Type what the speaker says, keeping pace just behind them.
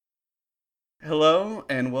Hello,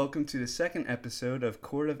 and welcome to the second episode of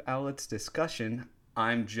Court of Owlets Discussion.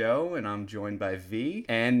 I'm Joe, and I'm joined by V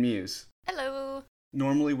and Muse. Hello.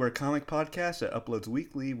 Normally, we're a comic podcast that uploads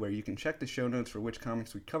weekly, where you can check the show notes for which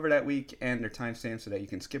comics we cover that week, and their timestamps so that you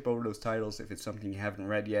can skip over those titles if it's something you haven't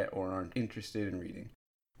read yet or aren't interested in reading.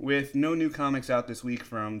 With no new comics out this week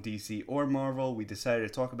from DC or Marvel, we decided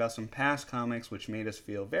to talk about some past comics which made us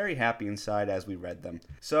feel very happy inside as we read them.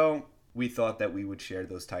 So, we thought that we would share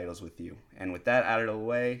those titles with you. And with that out of the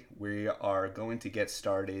way, we are going to get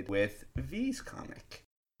started with V's comic.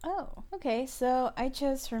 Oh, okay. So I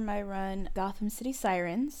chose for my run Gotham City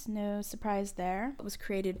Sirens. No surprise there. It was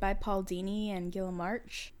created by Paul Dini and Gil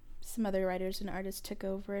March. Some other writers and artists took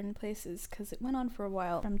over in places because it went on for a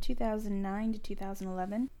while, from 2009 to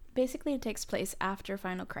 2011. Basically, it takes place after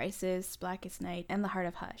Final Crisis, Blackest Night, and The Heart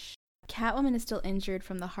of Hush. Catwoman is still injured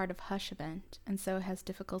from the Heart of Hush event, and so has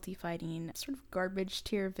difficulty fighting a sort of garbage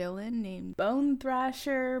tier villain named Bone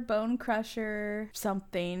Thrasher, Bone Crusher,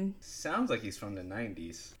 something. Sounds like he's from the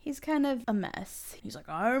 90s. He's kind of a mess. He's like,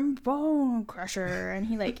 I'm Bone Crusher, and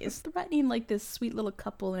he is threatening this sweet little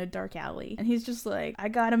couple in a dark alley, and he's just like, I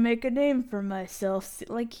gotta make a name for myself.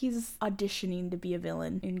 Like he's auditioning to be a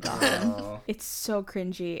villain in Gotham. It's so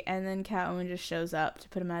cringy, and then Catwoman just shows up to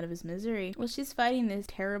put him out of his misery. Well, she's fighting this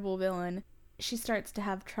terrible villain. She starts to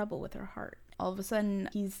have trouble with her heart. All of a sudden,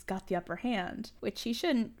 he's got the upper hand, which he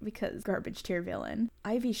shouldn't because garbage tier villain.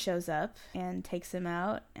 Ivy shows up and takes him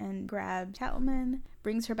out and grabs Catwoman,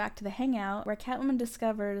 brings her back to the hangout where Catwoman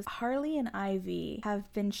discovers Harley and Ivy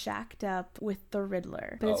have been shacked up with the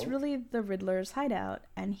Riddler. But it's really the Riddler's hideout,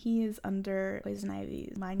 and he is under Poison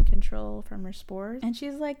Ivy's mind control from her spores. And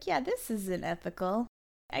she's like, yeah, this isn't ethical.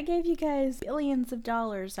 I gave you guys billions of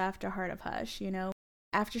dollars after Heart of Hush,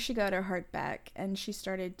 After she got her heart back and she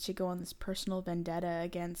started to go on this personal vendetta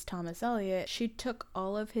against Thomas Elliot, she took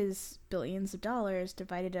all of his billions of dollars,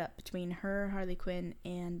 divided it up between her, Harley Quinn,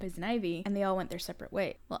 and Poison Ivy, and they all went their separate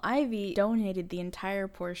way. Well, Ivy donated the entire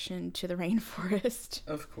portion to the rainforest.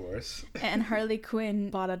 Of course. And Harley Quinn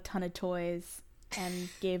bought a ton of toys and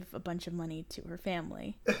gave a bunch of money to her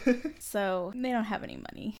family. So they don't have any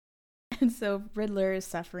money. And so Riddler is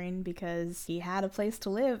suffering because he had a place to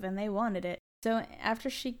live and they wanted it. So after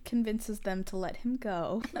she convinces them to let him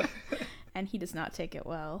go, and he does not take it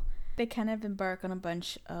well, they kind of embark on a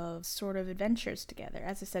bunch of sort of adventures together.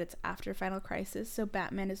 As I said, it's after Final Crisis, so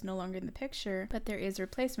Batman is no longer in the picture, but there is a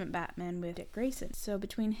replacement Batman with Dick Grayson. So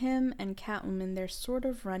between him and Catwoman, they're sort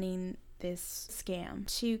of running this scam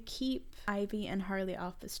to keep Ivy and Harley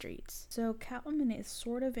off the streets. So Catwoman is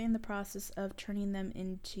sort of in the process of turning them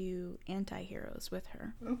into anti-heroes with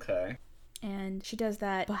her. Okay. And she does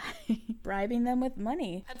that by bribing them with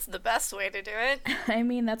money. That's the best way to do it. I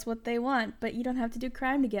mean, that's what they want, but you don't have to do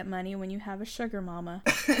crime to get money when you have a sugar mama.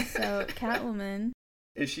 So, Catwoman...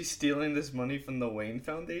 Is she stealing this money from the Wayne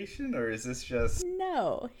Foundation, or is this just...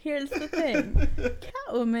 No, here's the thing.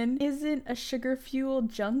 Catwoman isn't a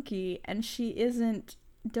sugar-fueled junkie, and she isn't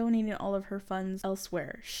donating all of her funds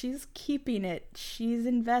elsewhere. She's keeping it. She's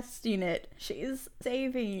investing it. She's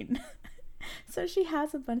saving. So she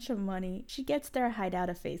has a bunch of money. She gets their hideout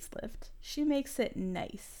a facelift. She makes it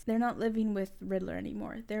nice. They're not living with Riddler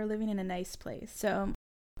anymore. They're living in a nice place. So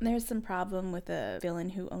there's some problem with a villain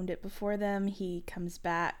who owned it before them. He comes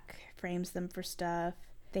back, frames them for stuff.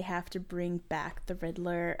 They have to bring back the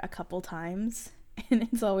Riddler a couple times. And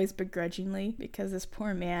it's always begrudgingly because this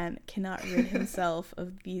poor man cannot rid himself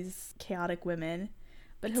of these chaotic women.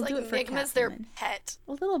 But he'll do it for Enigma's Catwoman. their pet.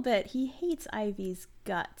 A little bit. He hates Ivy's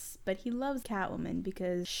guts, but he loves Catwoman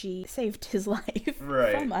because she saved his life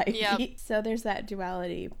from Ivy. Yep. So there's that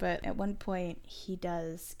duality. But at one point, he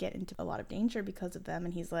does get into a lot of danger because of them,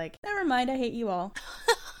 and he's like, never mind, I hate you all.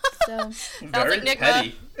 So Very like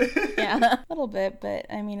petty. yeah, a little bit, but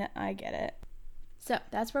I mean, I get it. So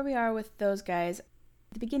that's where we are with those guys.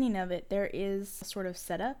 At the beginning of it, there is a sort of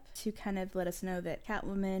setup to kind of let us know that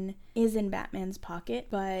Catwoman is in Batman's pocket,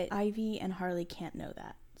 but Ivy and Harley can't know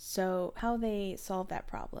that. So how they solve that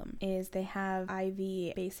problem is they have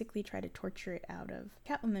Ivy basically try to torture it out of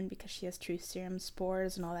Catwoman because she has truth serum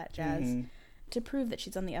spores and all that jazz. Mm-hmm. To prove that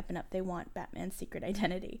she's on the up and up, they want Batman's secret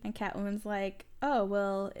identity. And Catwoman's like, oh,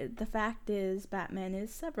 well, the fact is Batman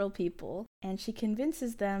is several people. And she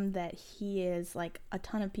convinces them that he is like a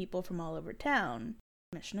ton of people from all over town.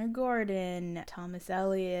 Commissioner Gordon, Thomas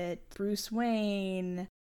Elliot, Bruce Wayne.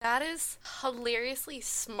 That is hilariously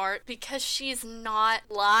smart because she's not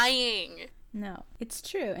lying. No, it's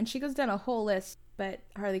true. And she goes down a whole list. But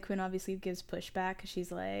Harley Quinn obviously gives pushback because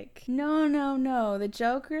she's like, no, the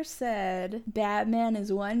Joker said Batman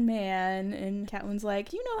is one man. And Catwoman's like,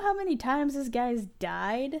 do you know how many times this guy's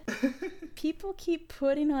died? People keep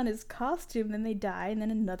putting on his costume, then they die, and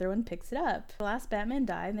then another one picks it up. The last Batman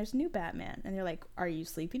died, and there's a new Batman. And they're like, are you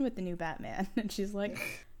sleeping with the new Batman? And she's like,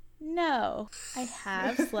 no, I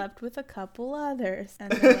have slept with a couple others.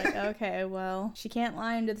 And they're like, okay, well, she can't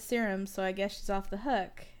lie under the serum, so I guess she's off the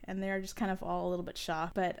hook. And they're just kind of all a little bit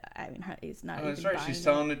shocked. But, I mean, Harley's not even that's right. She's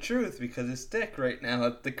buying telling the truth because it's Dick right now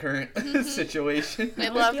at the current situation. I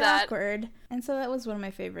it. love It would be that. awkward. And so that was one of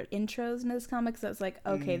my favorite intros in this comic. So I was like,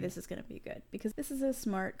 okay, this is going to be good. Because this is a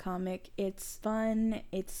smart comic. It's fun.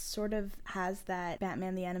 It sort of has that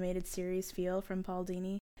Batman the Animated Series feel from Paul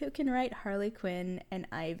Dini, who can write Harley Quinn and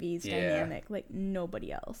Ivy's dynamic like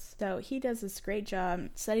nobody else. So he does this great job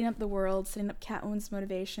setting up the world, setting up Catwoman's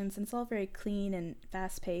motivations, and it's all very clean and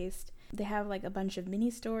fast-paced. They have like a bunch of mini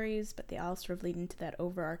stories, but they all sort of lead into that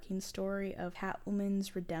overarching story of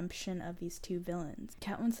Catwoman's redemption of these two villains.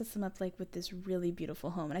 Catwoman sets them up like with this really beautiful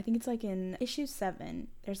home, and I think it's like in issue 7,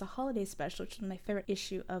 there's a holiday special, which is my favorite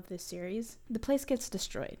issue of this series. The place gets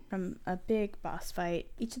destroyed from a big boss fight.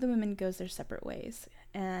 Each of the women goes their separate ways,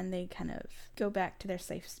 and they kind of go back to their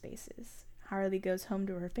safe spaces. Harley goes home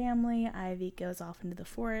to her family, Ivy goes off into the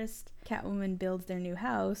forest, Catwoman builds their new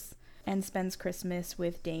house, and spends Christmas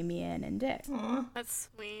with Damian and Dick. Aww. That's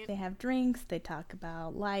sweet. They have drinks, they talk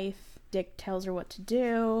about life. Dick tells her what to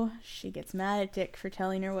do. She gets mad at Dick for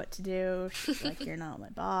telling her what to do. She's like, you're not my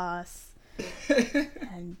boss.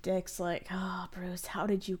 And Dick's like, oh, Bruce, how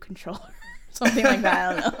did you control her? Something like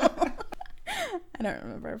that, I don't know. I don't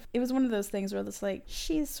remember. It was one of those things where it's like,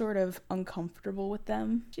 she's sort of uncomfortable with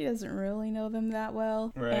them. She doesn't really know them that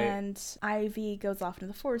well. Right. And Ivy goes off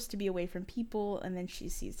into the forest to be away from people, and then she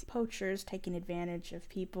sees poachers taking advantage of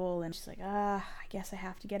people, and she's like, I guess I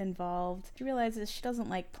have to get involved. She realizes she doesn't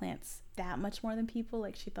like plants that much more than people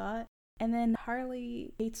like she thought. And then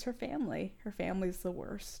Harley hates her family. Her family's the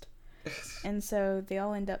worst. And so they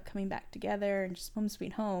all end up coming back together and just home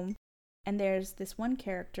sweet home. And there's this one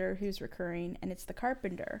character who's recurring, and it's the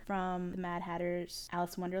Carpenter from the Mad Hatter's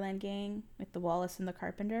Alice in Wonderland gang with the Wallace and the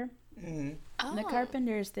Carpenter. Mm-hmm. Oh. And the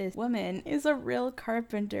Carpenter's this woman is a real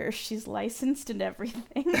carpenter. She's licensed and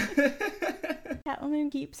everything.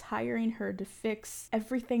 Catwoman keeps hiring her to fix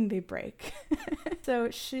everything they break.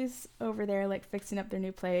 So she's over there like fixing up their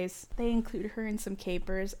new place. They include her in some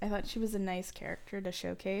capers. I thought she was a nice character to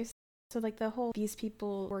showcase. So like the whole these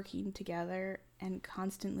people working together and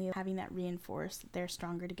constantly having that reinforced that they're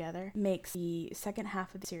stronger together makes the second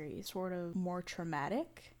half of the series sort of more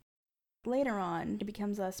traumatic. Later on, it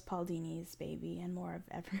becomes less Paul Dini's baby and more of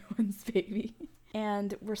everyone's baby.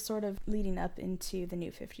 And we're sort of leading up into the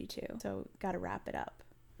New 52, so gotta wrap it up.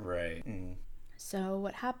 Right. Mm. So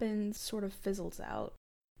what happens sort of fizzles out.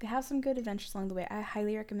 They have some good adventures along the way. I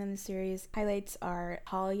highly recommend the series. Highlights are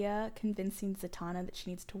Talia convincing Zatanna that she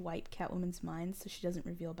needs to wipe Catwoman's mind so she doesn't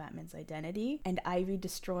reveal Batman's identity, and Ivy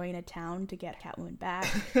destroying a town to get Catwoman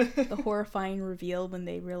back. The horrifying reveal when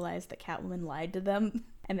they realize that Catwoman lied to them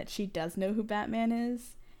and that she does know who Batman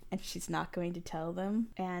is, and she's not going to tell them.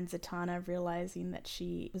 And Zatanna realizing that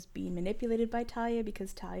she was being manipulated by Talia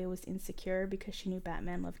because Talia was insecure because she knew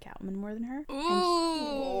Batman loved Catwoman more than her.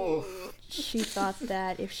 Ooh. She thought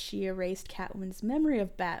that if she erased Catwoman's memory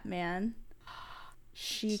of Batman,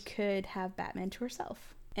 she could have Batman to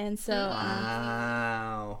herself. And so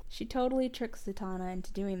Wow. she totally tricks Zatanna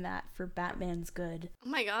into doing that for Batman's good. Oh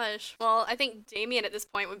my gosh. Well, I think Damian at this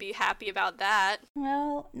point would be happy about that.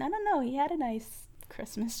 Well, no. He had a nice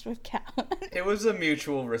Christmas with Catwoman. It was a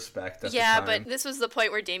mutual respect at Yeah, the time. but this was the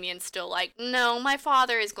point where Damian's still like, no, my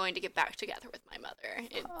father is going to get back together with my mother.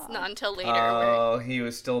 It's not until later where... Oh, he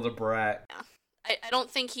was still the brat. I don't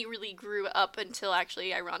think he really grew up until,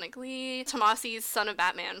 actually, ironically, Tomasi's Son of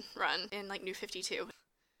Batman run in, like, New 52.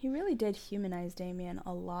 He really did humanize Damian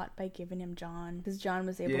a lot by giving him John, because John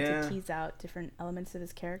was able Yeah. to tease out different elements of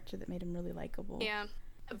his character that made him really likable. Yeah.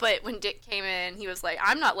 But when Dick came in, he was like,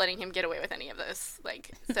 I'm not letting him get away with any of this.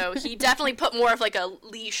 Like, so he definitely put more of like a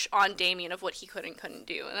leash on Damian of what he could and couldn't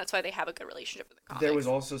do. And that's why they have a good relationship in the comics. There was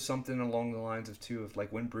also something along the lines of, too, of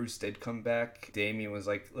like when Bruce did come back, Damian was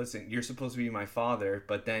like, listen, you're supposed to be my father,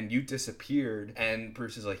 but then you disappeared. And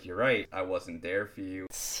Bruce is like, you're right, I wasn't there for you.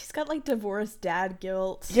 He's got like divorced dad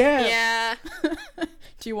guilt. Yeah.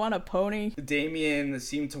 Do you want a pony? Damian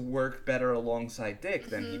seemed to work better alongside Dick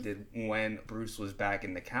than he did when Bruce was back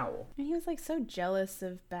in the cowl. And he was like so jealous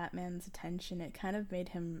of Batman's attention, it kind of made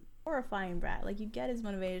him a horrifying brat. Like, you get his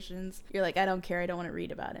motivations. You're like, I don't care, I don't want to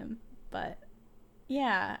read about him. But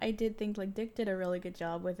Yeah, I did think like Dick did a really good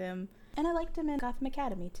job with him. And I liked him in Gotham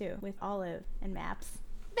Academy too, with Olive and Maps.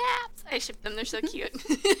 Maps! I ship them, they're so cute.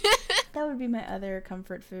 That would be my other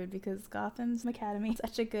comfort food because Gotham's Academy is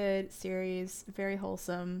such a good series, very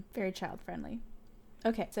wholesome, very child friendly.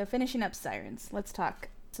 Okay, so finishing up Sirens, let's talk.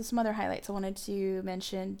 So some other highlights I wanted to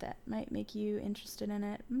mention that might make you interested in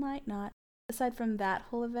it, might not. Aside from that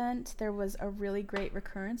whole event, there was a really great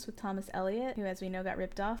recurrence with Thomas Elliot, who, as we know, got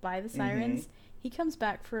ripped off by the Sirens. He comes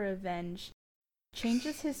back for revenge,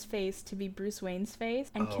 changes his face to be Bruce Wayne's face,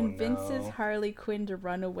 and convinces Harley Quinn to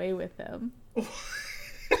run away with him.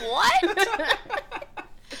 What?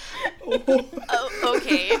 Oh,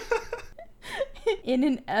 okay. In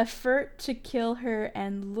an effort to kill her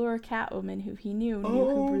and lure Catwoman, who he knew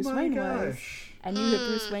who Bruce Wayne was, and knew that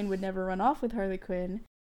Bruce Wayne would never run off with Harley Quinn.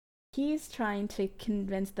 He's trying to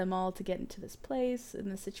convince them all to get into this place, in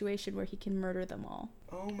the situation where he can murder them all.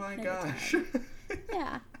 Oh my gosh.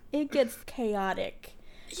 Yeah, it gets chaotic.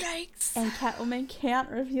 Yikes. And Catwoman can't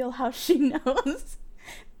reveal how she knows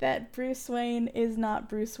that Bruce Wayne is not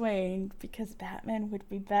Bruce Wayne, because Batman would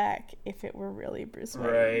be back if it were really Bruce Wayne.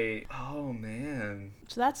 Right. Oh, man.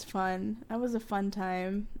 So that's fun. That was a fun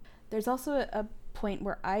time. There's also a point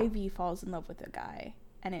where Ivy falls in love with a guy.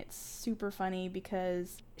 And it's super funny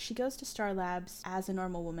because she goes to Star Labs as a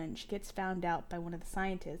normal woman. She gets found out by one of the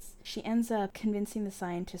scientists. She ends up convincing the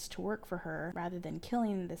scientist to work for her rather than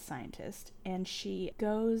killing the scientist. And she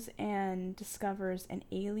goes and discovers an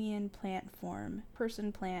alien plant form,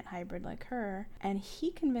 person-plant hybrid like her. And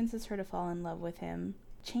he convinces her to fall in love with him,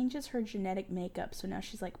 changes her genetic makeup so now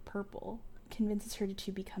she's like purple. Convinces her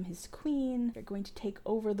to become his queen. They're going to take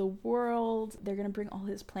over the world. They're going to bring all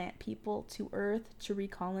his plant people to Earth to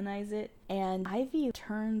recolonize it. And Ivy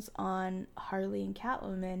turns on Harley and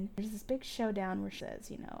Catwoman. There's this big showdown where she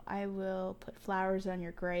says, I will put flowers on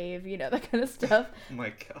your grave, that kind of stuff. Oh my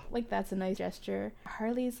god. Like, that's a nice gesture.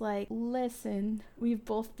 Harley's like, listen, we've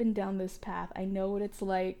both been down this path. I know what it's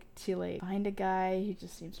like to, find a guy who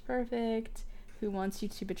just seems perfect, who wants you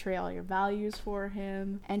to betray all your values for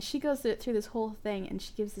him. And she goes through this whole thing, and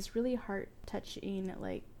she gives this really heart-touching,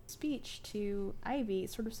 speech to Ivy,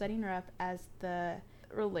 sort of setting her up as the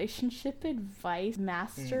relationship advice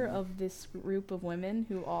master of this group of women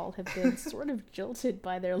who all have been sort of jilted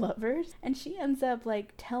by their lovers. And she ends up,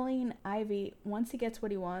 telling Ivy, once he gets what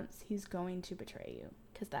he wants, he's going to betray you.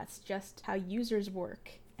 Because that's just how users work.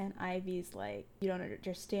 And Ivy's like, you don't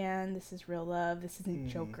understand, this is real love, this isn't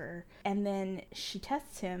Joker. And then she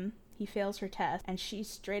tests him, he fails her test, and she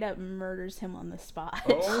straight up murders him on the spot.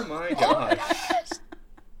 Oh my gosh.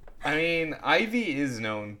 I mean, Ivy is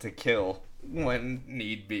known to kill when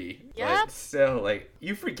need be. Yep. But still,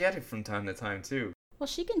 you forget it from time to time, too. Well,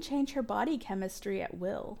 she can change her body chemistry at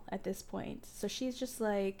will at this point. So she's just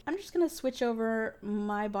like, I'm just going to switch over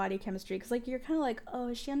my body chemistry. Because, you're kind of like, oh,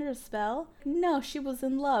 is she under a spell? No, she was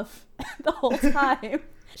in love the whole time.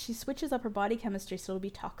 She switches up her body chemistry so it'll be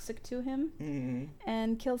toxic to him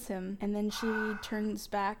and kills him. And then she turns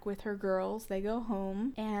back with her girls. They go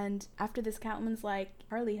home. And after this, Catwoman's like,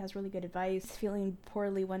 Harley has really good advice. Feeling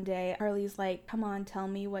poorly one day, Harley's like, come on, tell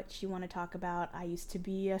me what you want to talk about. I used to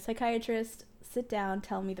be a psychiatrist. Sit down,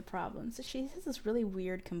 tell me the problem. So she has this really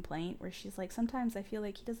weird complaint where she's like, sometimes I feel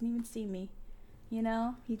like he doesn't even see me.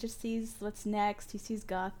 He just sees what's next. He sees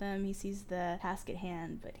Gotham. He sees the task at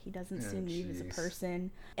hand, but he doesn't see me as a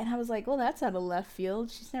person. And I was like, well, that's out of left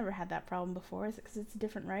field. She's never had that problem before. Is it because it's a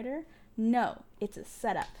different writer? No, it's a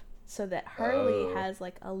setup so that Harley has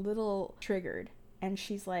a little triggered. And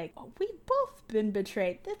she's like, oh, we've both been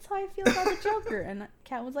betrayed. That's how I feel about the Joker. And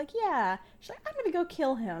Cat was like, yeah. She's like, I'm going to go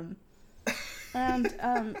kill him. And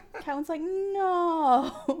Catwoman's like,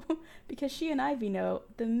 no, because she and Ivy know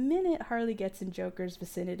the minute Harley gets in Joker's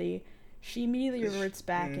vicinity, she immediately reverts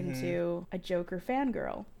back into a Joker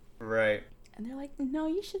fangirl. Right. And they're like, no,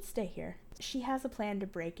 you should stay here. She has a plan to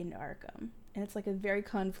break into Arkham. And it's a very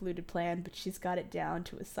convoluted plan, but she's got it down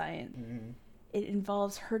to a science. It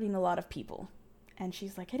involves hurting a lot of people. And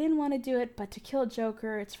she's like, I didn't want to do it, but to kill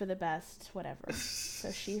Joker, it's for the best, whatever.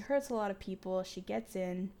 So she hurts a lot of people. She gets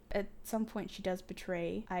in. At some point, she does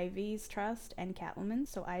betray Ivy's trust and Catwoman.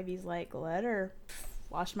 So Ivy's like, let her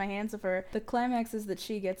wash my hands of her. The climax is that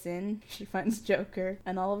she gets in. She finds Joker.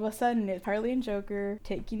 And all of a sudden, it's Harley and Joker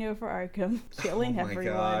taking over Arkham, killing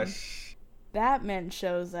everyone. Gosh. Batman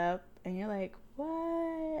shows up. And you're like,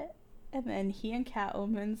 what? And then he and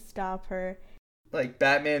Catwoman stop her.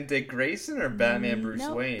 Batman Dick Grayson or Batman Bruce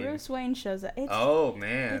Wayne? Bruce Wayne shows up. Oh,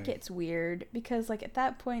 man. It gets weird because, at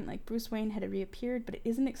that point, Bruce Wayne had reappeared, but it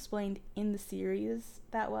isn't explained in the series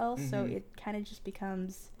that well, so it kind of just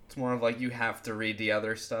becomes... It's more of you have to read the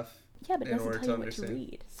other stuff. Yeah, but it in doesn't order tell to you what to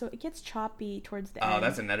understand. read. So it gets choppy towards the Oh, end.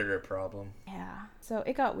 that's an editor problem. Yeah. So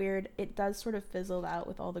it got weird. It does sort of fizzle out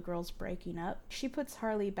with all the girls breaking up. She puts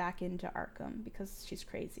Harley back into Arkham because she's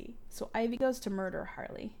crazy. So Ivy goes to murder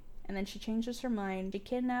Harley. And then she changes her mind. She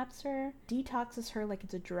kidnaps her, detoxes her like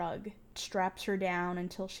it's a drug, straps her down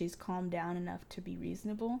until she's calmed down enough to be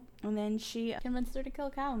reasonable. And then she convinces her to kill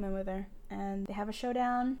Catwoman with her. And they have a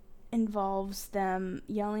showdown. Involves them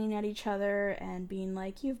yelling at each other and being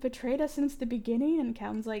like, "You've betrayed us since the beginning." And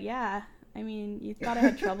Catwoman's like, "Yeah, I mean, you thought I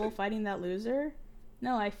had trouble fighting that loser?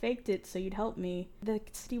 No, I faked it so you'd help me. The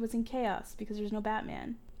city was in chaos because there's no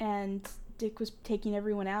Batman. And Dick was taking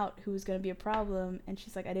everyone out who was going to be a problem." And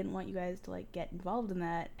she's like, "I didn't want you guys to, like, get involved in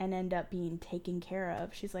that and end up being taken care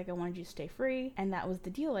of." She's like, "I wanted you to stay free. And that was the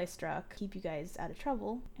deal I struck. Keep you guys out of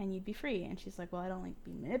trouble and you'd be free." And she's like, "Well, I don't like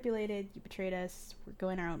being manipulated. You betrayed us. We're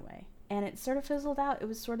going our own way." And it sort of fizzled out. It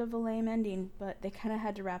was sort of a lame ending, but they kind of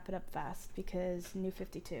had to wrap it up fast because New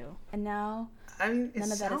 52. And now I mean, it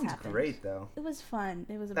none of that has sounds happened. great, though. It was fun.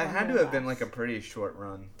 It was a That bundle had to of have been like laughs. a pretty short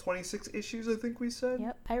run. 26 issues, I think we said?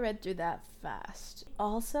 Yep, I read through that fast.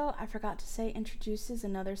 Also, I forgot to say, introduces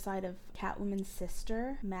another side of Catwoman's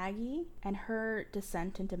sister, Maggie, and her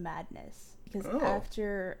descent into madness. Because Oh.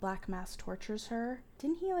 after Black Mask tortures her,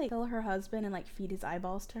 didn't he, like, kill her husband and, like, feed his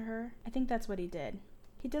eyeballs to her? I think that's what he did.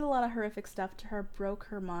 He did a lot of horrific stuff to her, broke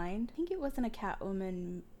her mind. I think it wasn't a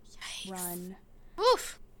Catwoman Yikes. run.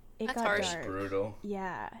 Oof. It That's got harsh. dark. Brutal.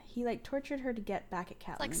 Yeah, he, like, tortured her to get back at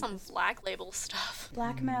Catwoman. Like some 'cause Black Label stuff.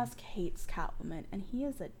 Black Mask hates Catwoman, and he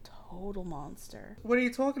is a total monster. What are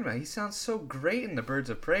you talking about? He sounds so great in the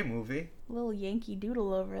Birds of Prey movie. Little Yankee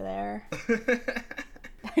Doodle over there.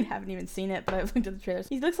 I haven't even seen it, but I've looked at the trailers.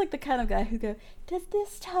 He looks like the kind of guy who goes, "Does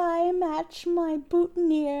this tie match my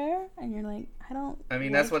boutonniere?" And you're like, I don't. I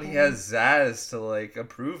mean, like that's what he him. has Zaz to, like,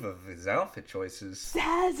 approve of his outfit choices.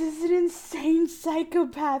 Zaz is an insane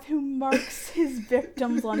psychopath who marks his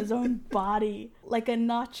victims on his own body like a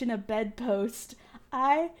notch in a bedpost.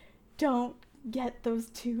 I don't get those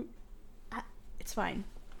two. It's fine.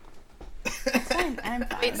 It's fine. I'm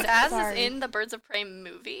fine. Wait, Zaz Sorry. is in the Birds of Prey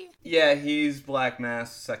movie? Yeah, he's Black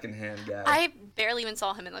Mask's secondhand guy. I barely even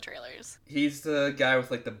saw him in the trailers. He's the guy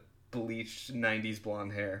with, like, the bleached 90s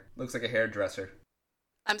blonde hair. Looks like a hairdresser.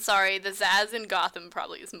 I'm sorry, the Zaz in Gotham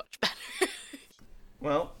probably is much better.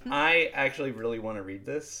 Well, I actually really want to read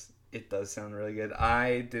this. It does sound really good.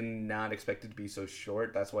 I did not expect it to be so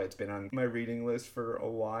short. That's why it's been on my reading list for a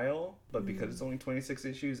while. But because it's only 26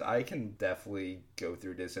 issues, I can definitely go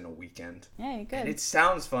through this in a weekend. Yeah, you're good. And it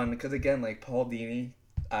sounds fun because, again, like Paul Dini,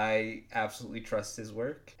 I absolutely trust his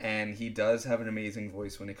work. And he does have an amazing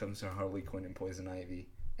voice when it comes to Harley Quinn and Poison Ivy.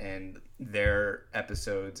 And their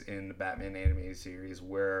episodes in the Batman animated series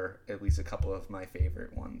were at least a couple of my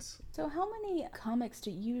favorite ones. So how many comics do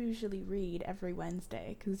you usually read every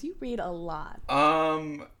Wednesday? Because you read a lot. All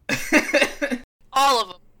of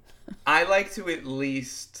them. I like to at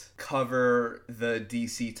least cover the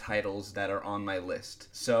DC titles that are on my list.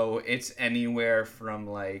 So it's anywhere from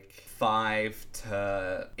like 5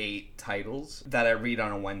 to 8 titles that I read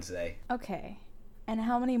on a Wednesday. Okay. And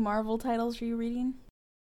how many Marvel titles are you reading?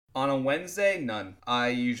 On a Wednesday, none. I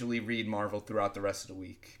usually read Marvel throughout the rest of the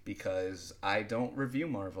week because I don't review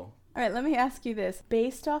Marvel. All right, let me ask you this.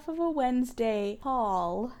 Based off of a Wednesday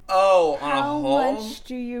haul, Oh, on a how haul? much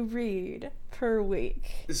do you read per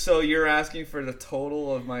week? So you're asking for the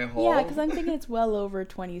total of my haul? Yeah, because I'm thinking it's well over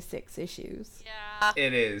 26 issues. Yeah.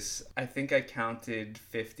 It is. I think I counted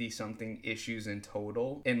 50-something issues in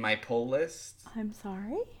total in my pull list. I'm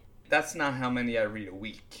sorry? That's not how many I read a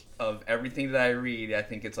week. Of everything that I read, I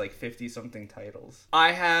think it's like 50-something titles.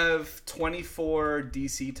 I have 24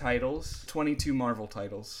 DC titles, 22 Marvel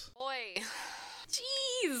titles. Boy.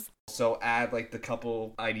 Jeez. So add like the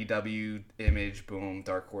couple IDW, Image, Boom,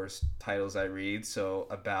 Dark Horse titles I read, so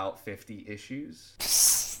about 50 issues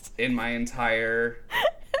in my entire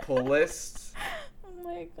pull list. Oh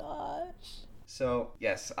my gosh. So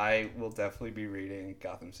yes, I will definitely be reading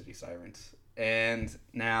Gotham City Sirens. And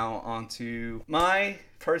now on to my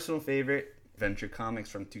personal favorite, Adventure Comics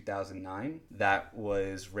from 2009. That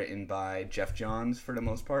was written by Jeff Johns for the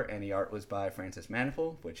most part, and the art was by Francis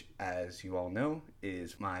Manapul, which, as you all know,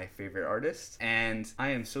 is my favorite artist. And I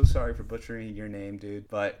am so sorry for butchering your name, dude,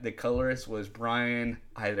 but the colorist was Brian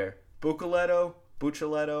either Buccellato,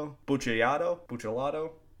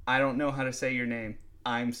 Buccellato. I don't know how to say your name.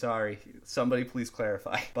 I'm sorry. Somebody please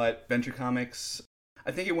clarify. But Venture Comics,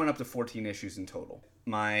 I think it went up to 14 issues in total.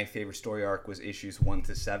 My favorite story arc was issues 1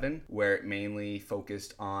 to 7, where it mainly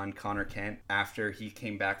focused on Connor Kent after he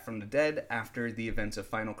came back from the dead after the events of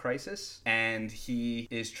Final Crisis, and he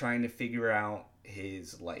is trying to figure out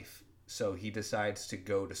his life. So he decides to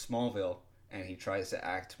go to Smallville and he tries to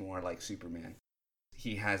act more like Superman.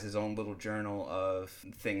 He has his own little journal of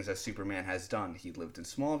things that Superman has done. He lived in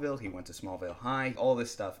Smallville, he went to Smallville High, all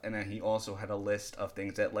this stuff. And then he also had a list of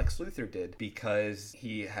things that Lex Luthor did, because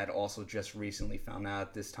he had also just recently found out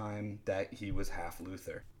at this time that he was half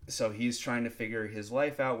Luthor. So he's trying to figure his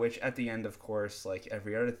life out, which at the end, of course, like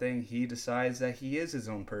every other thing, he decides that he is his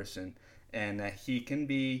own person. And that he can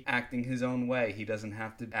be acting his own way. He doesn't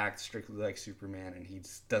have to act strictly like Superman, and he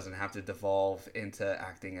doesn't have to devolve into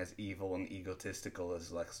acting as evil and egotistical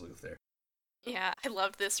as Lex Luthor. Yeah, I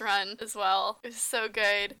loved this run as well. It was so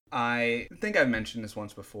good. I think I've mentioned this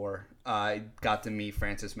once before. I got to meet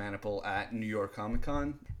Francis Manapul at New York Comic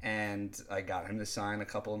Con, and I got him to sign a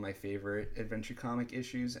couple of my favorite Adventure Comic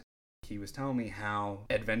issues. He was telling me how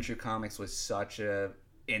Adventure Comics was such a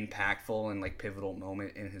impactful and like pivotal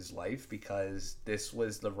moment in his life, because this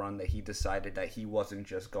was the run that he decided that he wasn't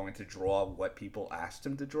just going to draw what people asked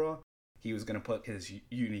him to draw. He was going to put his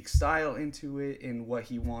unique style into it, in what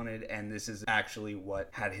he wanted, and this is actually what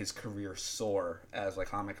had his career soar as a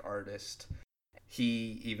comic artist.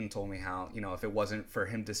 He even told me how, if it wasn't for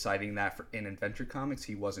him deciding that in Adventure Comics,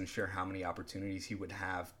 he wasn't sure how many opportunities he would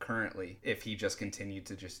have currently if he just continued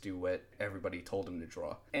to just do what everybody told him to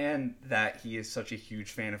draw. And that he is such a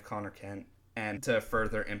huge fan of Connor Kent. And to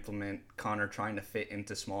further implement Connor trying to fit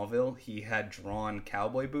into Smallville, he had drawn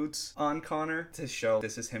cowboy boots on Connor to show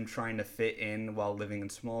this is him trying to fit in while living in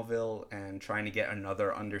Smallville and trying to get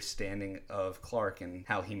another understanding of Clark and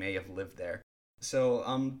how he may have lived there. So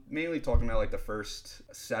I'm mainly talking about the first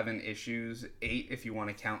 7 issues, 8 if you want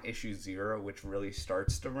to count issue 0, which really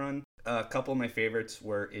starts to run. A couple of my favorites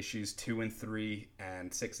were issues 2 and 3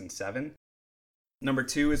 and 6 and 7. Number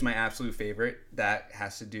 2 is my absolute favorite. That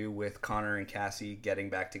has to do with Connor and Cassie getting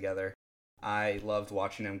back together. I loved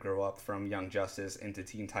watching them grow up from Young Justice into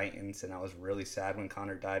Teen Titans, and I was really sad when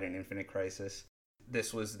Connor died in Infinite Crisis.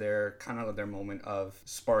 This was their moment of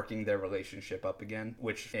sparking their relationship up again,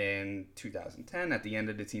 which in 2010, at the end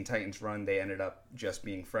of the Teen Titans run, they ended up just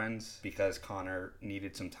being friends because Connor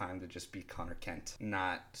needed some time to just be Connor Kent,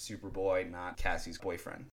 not Superboy, not Cassie's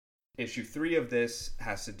boyfriend. Issue 3 of this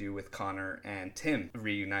has to do with Connor and Tim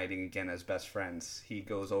reuniting again as best friends. He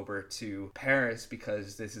goes over to Paris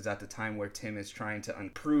because this is at the time where Tim is trying to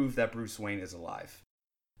prove that Bruce Wayne is alive.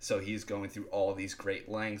 So he's going through all these great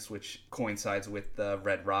lengths, which coincides with the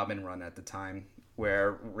Red Robin run at the time,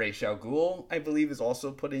 where Ra's al Ghul, I believe, is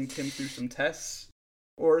also putting Tim through some tests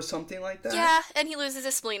or something like that. Yeah, and he loses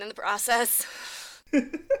his spleen in the process.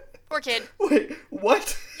 Poor kid. Wait,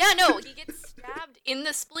 what? Yeah, no, he gets stabbed in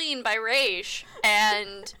the spleen by Ra's,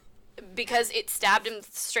 and because it stabbed him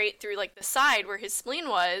straight through the side where his spleen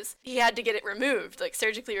was, he had to get it removed,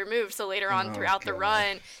 surgically removed. So later on throughout the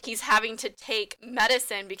run, he's having to take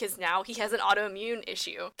medicine because now he has an autoimmune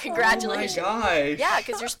issue. Congratulations. Oh my gosh. Yeah,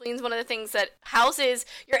 because your spleen's one of the things that houses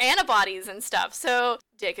your antibodies and stuff. So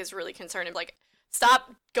Dick is really concerned of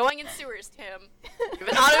stop going in sewers, Tim. You have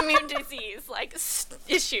an autoimmune disease,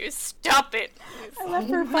 issues. Stop it. I left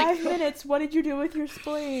for 5 minutes. What did you do with your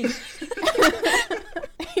spleen?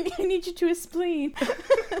 I need you to a spleen.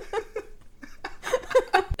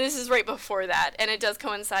 This is right before that, and it does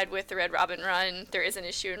coincide with the Red Robin run. There is an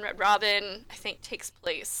issue in Red Robin, I think takes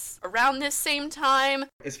place around this same time.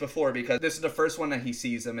 It's before, because this is the first one that he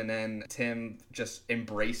sees him, and then Tim just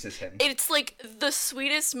embraces him. It's the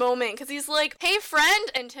sweetest moment, because he's like, hey friend,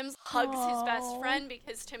 and Tim hugs his best friend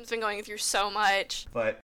because Tim's been going through so much.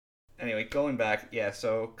 But anyway, going back,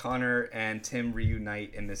 so Connor and Tim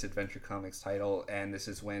reunite in this Adventure Comics title, and this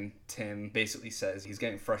is when Tim basically says he's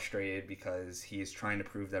getting frustrated because he is trying to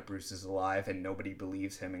prove that Bruce is alive and nobody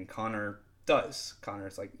believes him, and Connor does.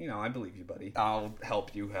 Connor's like, I believe you, buddy. I'll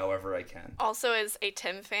help you however I can. Also, as a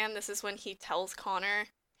Tim fan, this is when he tells Connor,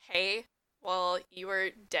 hey, well, you were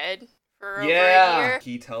dead for over a year.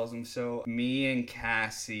 He tells him so. Me and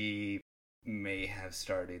Cassie may have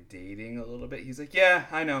started dating a little bit. He's like, yeah,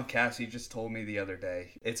 I know, Cassie just told me the other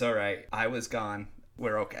day. It's alright. I was gone.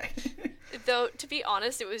 We're okay. Though, to be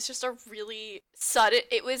honest, it was just a really sudden,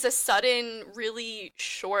 really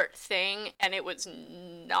short thing, and it was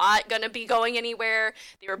not gonna be going anywhere.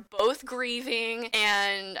 They were both grieving,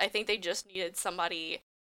 and I think they just needed somebody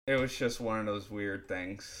It was just one of those weird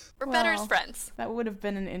things. We're better as Well, friends. That would have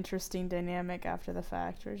been an interesting dynamic after the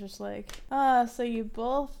fact. We're just like, so you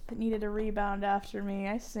both needed a rebound after me.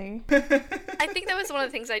 I see. I think that was one of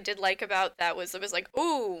the things I did like about that was it was like,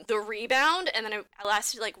 ooh, the rebound, and then it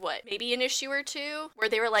lasted like what, maybe an issue or two, where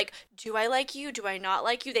they were like, do I like you? Do I not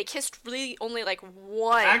like you? They kissed really only like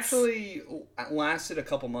once. Actually, lasted a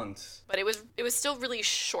couple months. But it was still really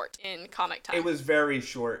short in comic time. It was very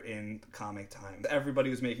short in comic time. Everybody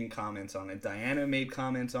was making comments on it. Diana made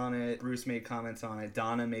comments on it. Bruce made comments on it.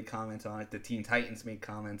 Donna made comments on it. The Teen Titans made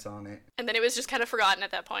comments on it. And then it was just kind of forgotten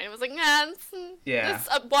at that point. It was like, nah, Yeah.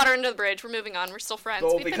 it's water under the bridge. We're moving on. We're still friends.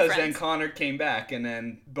 Well, We've been because then friends. Connor came back, and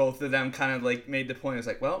then both of them kind of like made the point. It was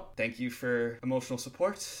like, well, thank you for emotional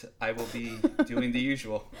support. I will be doing the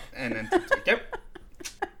usual. And then, yep.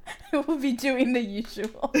 We'll be doing the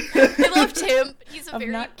usual I love Tim. He's a of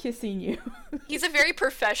very not kissing you. he's a very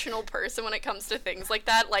professional person when it comes to things like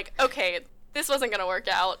that. Like, okay, this wasn't gonna work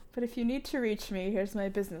out. But if you need to reach me, here's my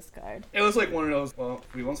business card. It was like one of those, well,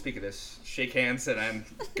 we won't speak of this. Shake hands and then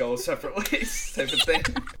go separate ways type of thing.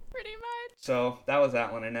 Pretty much. So that was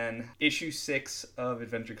that one. And then issue 6 of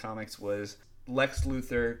Adventure Comics was Lex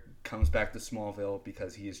Luthor comes back to Smallville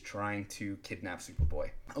because he is trying to kidnap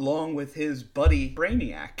Superboy, along with his buddy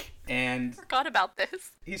Brainiac. And Forgot about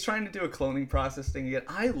this. he's trying to do a cloning process thing again.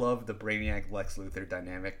 I love the Brainiac Lex Luthor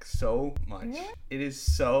dynamic so much. Yeah. It is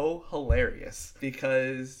so hilarious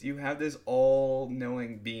because you have this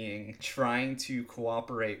all-knowing being trying to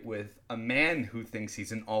cooperate with a man who thinks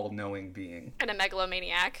he's an all-knowing being. And a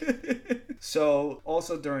megalomaniac. So,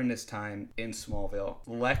 also during this time in Smallville,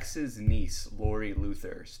 Lex's niece, Lori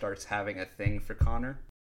Luthor, starts having a thing for Connor.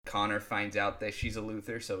 Connor finds out that she's a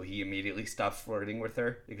Luthor, so he immediately stops flirting with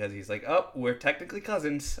her because he's like, oh, we're technically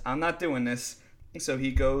cousins. I'm not doing this. So he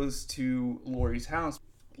goes to Lori's house.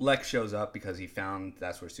 Lex shows up because he found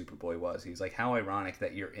that's where Superboy was. He's like, how ironic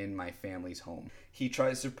that you're in my family's home. He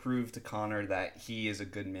tries to prove to Connor that he is a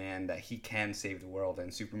good man, that he can save the world.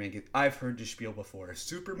 And Superman gets, I've heard this spiel before.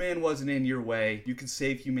 Superman wasn't in your way. You can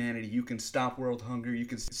save humanity. You can stop world hunger. You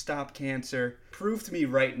can stop cancer. Prove to me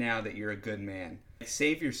right now that you're a good man.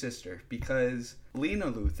 Save your sister, because Lena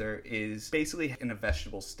Luthor is basically in a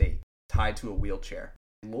vegetable state, tied to a wheelchair.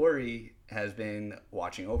 Lori has been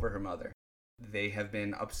watching over her mother. They have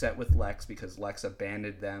been upset with Lex because Lex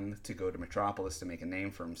abandoned them to go to Metropolis to make a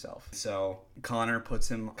name for himself. So Connor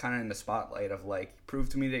puts him kind of in the spotlight of like, prove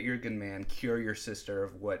to me that you're a good man, cure your sister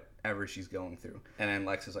of whatever she's going through. And then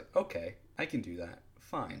Lex is like, okay, I can do that.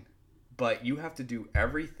 Fine. But you have to do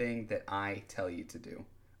everything that I tell you to do.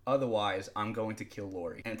 Otherwise, I'm going to kill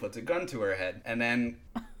Lori. And puts a gun to her head. And then...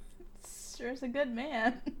 Sure is a good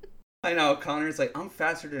man. I know, Connor's like, I'm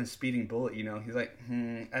faster than a speeding bullet, you know? He's like,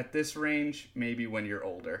 at this range, maybe when you're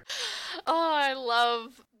older. Oh, I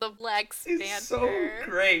love the Lex banter. It's so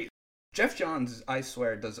great. Jeff Johns, I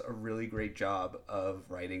swear, does a really great job of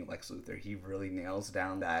writing Lex Luthor. He really nails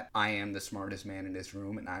down that I am the smartest man in this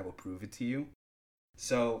room and I will prove it to you.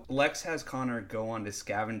 So Lex has Connor go on this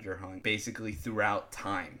scavenger hunt basically throughout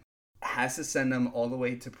time. Has to send them all the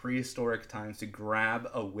way to prehistoric times to grab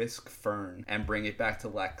a whisk fern and bring it back to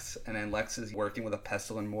Lex. And then Lex is working with a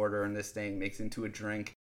pestle and mortar and this thing, makes it into a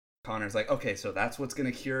drink. Connor's like, okay, so that's what's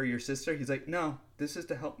going to cure your sister? He's like, no, this is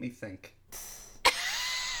to help me think.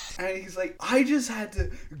 And he's like, I just had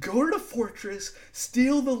to go to the fortress,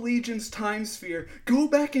 steal the Legion's time sphere, go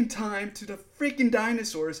back in time to the freaking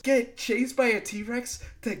dinosaurs, get chased by a T-Rex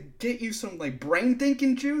to get you some, like, brain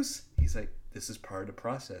thinking juice? He's like, this is part of the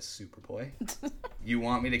process, Superboy. You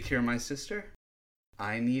want me to cure my sister?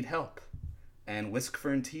 I need help. And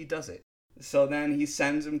Whiskfern T does it. So then he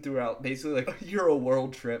sends him throughout basically like a Euro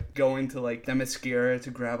world trip, going to like Themyscira to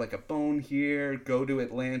grab like a bone here, go to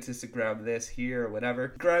Atlantis to grab this here or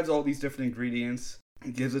whatever. Grabs all these different ingredients,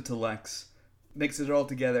 gives it to Lex, mixes it all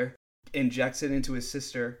together, injects it into his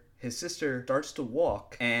sister. His sister starts to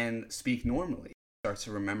walk and speak normally, starts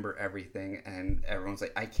to remember everything, and everyone's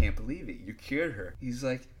like, I can't believe it, you cured her. He's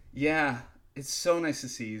like, yeah, it's so nice to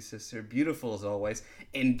see you, sister. Beautiful as always.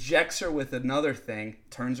 Injects her with another thing,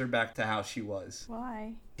 turns her back to how she was.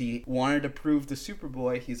 Why? He wanted to prove to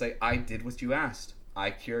Superboy, he's like, I did what you asked.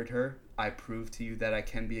 I cured her. I proved to you that I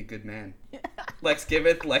can be a good man. Lex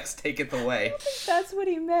giveth, Lex taketh away. I don't think that's what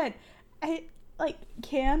he meant.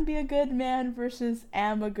 Can be a good man versus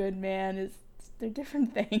am a good man they're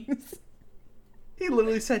different things. He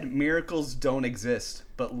literally said miracles don't exist,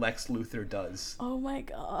 but Lex Luthor does. Oh my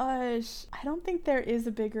gosh. I don't think there is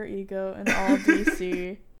a bigger ego in all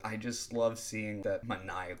DC. I just love seeing that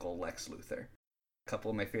maniacal Lex Luthor. A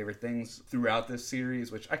couple of my favorite things throughout this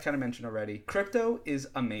series, which I kind of mentioned already. Crypto is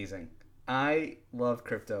amazing. I love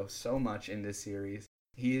Crypto so much in this series.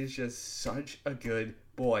 He is just such a good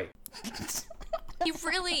boy. He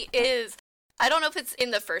really is. I don't know if it's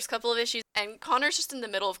in the first couple of issues, and Connor's just in the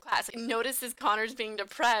middle of class. He notices Connor's being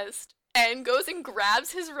depressed and goes and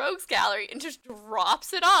grabs his rogues gallery and just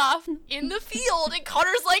drops it off in the field. And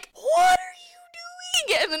Connor's like, what are you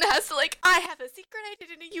doing? And then has to like, I have a secret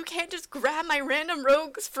identity. You can't just grab my random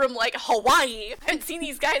rogues from like Hawaii. I haven't seen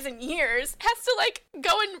these guys in years. Has to like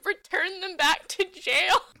go and return them back to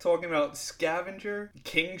jail. Talking about Scavenger,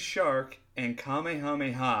 King Shark, and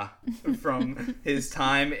Kamehameha from his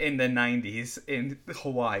time in the 90s in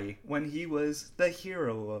Hawaii when he was the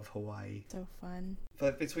hero of Hawaii. So fun.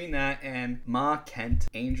 But between that and Ma Kent,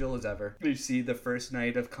 angel as ever, we see the first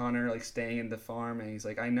night of Connor like staying in the farm, and he's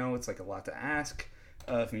like, I know it's like a lot to ask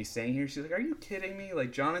of me staying here. She's like, are you kidding me?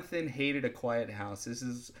 Like, Jonathan hated a quiet house. This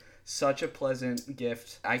is such a pleasant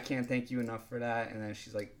gift. I can't thank you enough for that. And then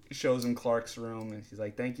she's like, shows him Clark's room, and she's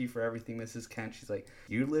like, thank you for everything, Mrs. Kent. She's like,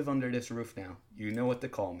 you live under this roof now. You know what to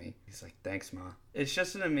call me. He's like, thanks, Ma. It's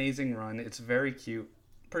just an amazing run. It's very cute.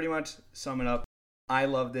 Pretty much sum it up. I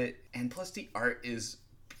loved it. And plus the art is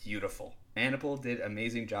beautiful. Manipul did an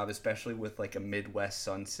amazing job, especially with like a Midwest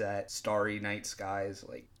sunset, starry night skies.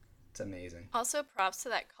 Like, it's amazing. Also, props to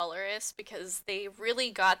that colorist because they really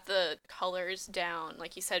got the colors down,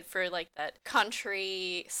 like you said, for like that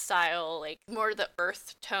country style, like more the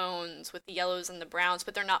earth tones with the yellows and the browns,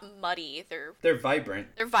 but they're not muddy. They're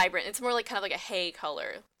vibrant. They're vibrant. It's more like kind of like a hay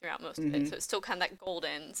color throughout most of it, so it's still kind of that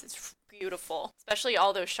golden. It's beautiful, especially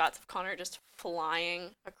all those shots of Connor just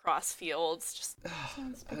flying across fields. Just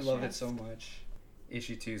I love it so much.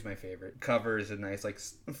 Issue 2 is my favorite. Cover is a nice, like,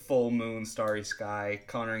 full moon, starry sky.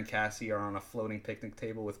 Connor and Cassie are on a floating picnic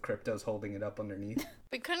table with Cryptos holding it up underneath.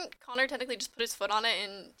 But couldn't Connor technically just put his foot on it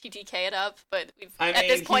and TTK it up? But we've, I at mean,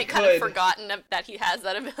 this point, he kind of could. forgotten that he has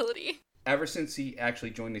that ability. Ever since he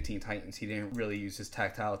actually joined the Teen Titans, he didn't really use his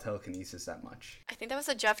tactile telekinesis that much. I think that was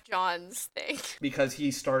a Jeff Johns thing. Because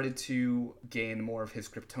he started to gain more of his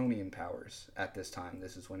Kryptonian powers at this time.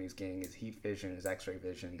 This is when he's gaining his heat vision, his x-ray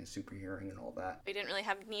vision, his super hearing, and all that. We didn't really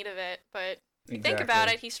have need of it, but if you Exactly. think about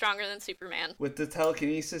it, he's stronger than Superman. With the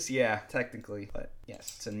telekinesis, yeah, technically. But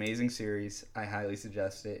yes, it's an amazing series. I highly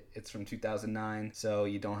suggest it. It's from 2009, so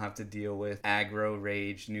you don't have to deal with Aggro,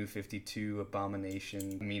 Rage, New 52,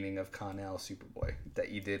 Abomination, meaning of Con-El, Superboy, that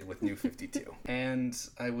you did with New 52. And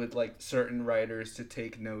I would like certain writers to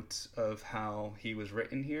take notes of how he was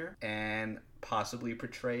written here and possibly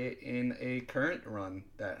portray it in a current run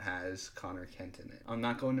that has Connor Kent in it. I'm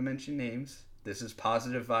not going to mention names. This is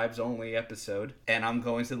Positive Vibes Only episode, and I'm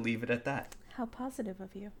going to leave it at that. How positive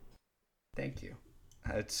of you. Thank you.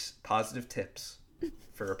 It's positive tips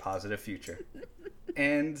for a positive future.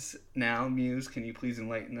 And now, Muse, can you please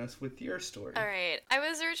enlighten us with your story? All right. I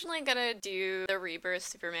was originally going to do the Rebirth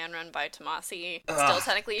Superman run by Tomasi. Ugh, Still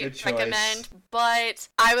technically good choice. recommend, but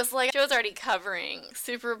I was like, Joe's already covering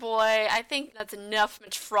Superboy. I think that's enough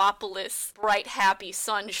Metropolis, bright, happy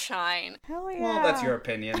sunshine. Hell yeah. Well, that's your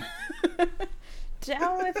opinion.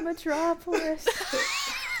 Down with Metropolis.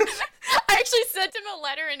 I actually sent him a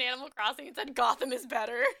letter in Animal Crossing and said Gotham is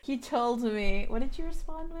better. He told me. What did you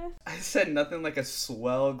respond with? I said nothing like a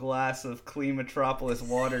swell glass of clean Metropolis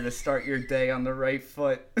water to start your day on the right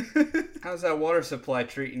foot. How's that water supply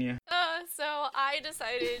treating you? So I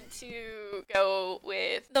decided to go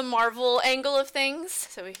with the Marvel angle of things,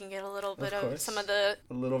 so we can get a little bit of course. some of the...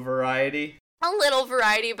 A little variety. A little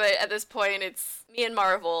variety, but at this point it's me and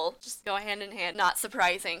Marvel just go hand in hand. Not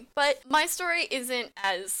surprising. But my story isn't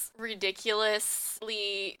as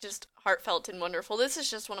ridiculously just heartfelt and wonderful. This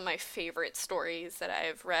is just one of my favorite stories that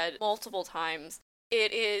I've read multiple times.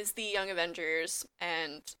 It is The Young Avengers,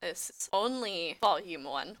 and this is only Volume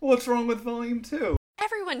 1. What's wrong with Volume 2?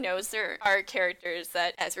 Everyone knows there are characters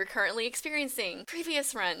that, as we're currently experiencing,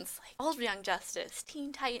 previous runs, like Old Young Justice,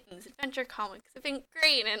 Teen Titans, Adventure Comics, have been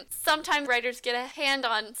great, and sometimes writers get a hand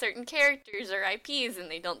on certain characters or IPs, and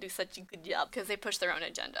they don't do such a good job because they push their own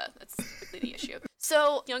agenda. That's typically the issue.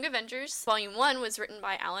 So, Young Avengers, Volume 1 was written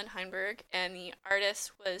by Alan Heinberg, and the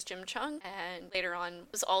artist was Jim Chung, and later on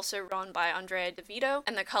was also drawn by Andrea DeVito,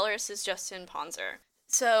 and the colorist is Justin Ponzer.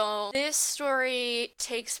 So, this story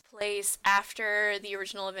takes place after the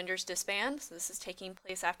original Avengers disband. So, this is taking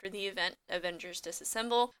place after the event Avengers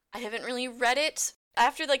Disassemble. I haven't really read it.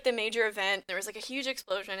 After, like, the major event, there was, like, a huge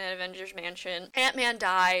explosion at Avengers Mansion. Ant-Man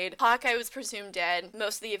died. Hawkeye was presumed dead.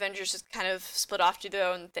 Most of the Avengers just kind of split off to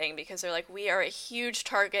their own thing because they're like, we are a huge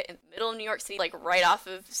target in the middle of New York City, like, right off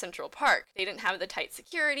of Central Park. They didn't have the tight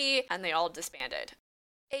security, and they all disbanded.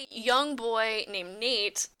 A young boy named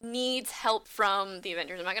Nate needs help from the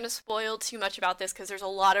Avengers. I'm not going to spoil too much about this because there's a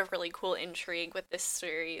lot of really cool intrigue with this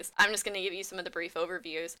series. I'm just going to give you some of the brief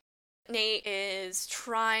overviews. Nate is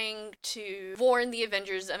trying to warn the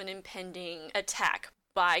Avengers of an impending attack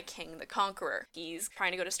by King the Conqueror. He's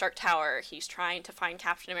trying to go to Stark Tower, he's trying to find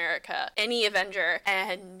Captain America, any Avenger,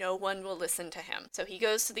 and no one will listen to him. So he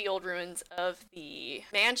goes to the old ruins of the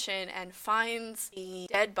mansion and finds the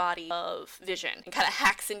dead body of Vision and kind of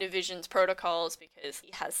hacks into Vision's protocols because he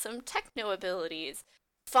has some techno abilities.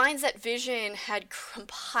 Finds that Vision had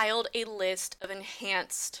compiled a list of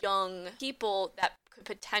enhanced young people that could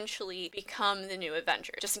potentially become the new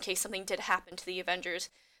Avengers, just in case something did happen to the Avengers.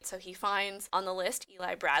 So he finds on the list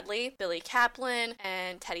Eli Bradley, Billy Kaplan,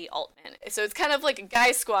 and Teddy Altman. So it's kind of like a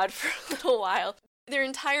guy squad for a little while. Their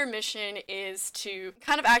entire mission is to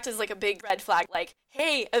kind of act as like a big red flag, like,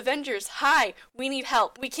 hey, Avengers, hi, we need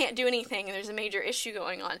help. We can't do anything, and there's a major issue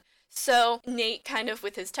going on. So Nate, kind of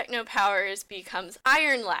with his techno powers, becomes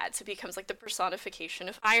Iron Lad, so becomes like the personification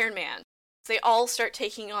of Iron Man. So they all start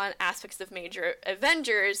taking on aspects of major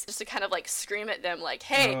Avengers just to kind of like scream at them like,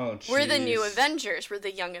 hey, we're the new Avengers, we're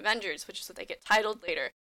the young Avengers, which is what they get titled later.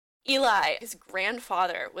 Eli, his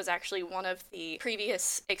grandfather, was actually one of the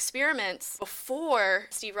previous experiments before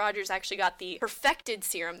Steve Rogers actually got the perfected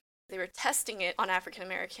serum. They were testing it on African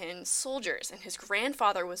American soldiers, and his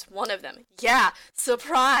grandfather was one of them. Yeah,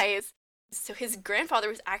 surprise! So his grandfather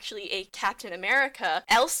was actually a Captain America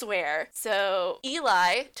elsewhere. So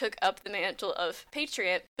Eli took up the mantle of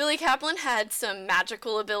Patriot. Billy Kaplan had some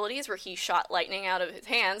magical abilities where he shot lightning out of his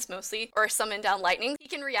hands, mostly, or summoned down lightning. He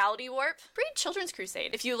can reality warp. Read Children's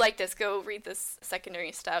Crusade. If you like this, go read this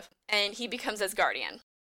secondary stuff. And he becomes Asgardian.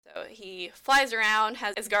 So he flies around,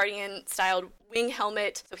 has Asgardian-styled wing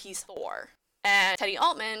helmet, so he's Thor. And Teddy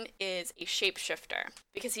Altman is a shapeshifter.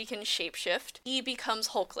 Because he can shapeshift, he becomes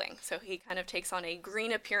Hulkling. So he kind of takes on a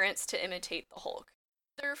green appearance to imitate the Hulk.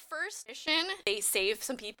 Their first mission, they save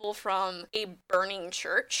some people from a burning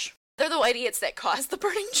church. They're the idiots that caused the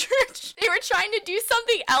burning church. They were trying to do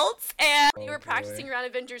something else, and they were practicing around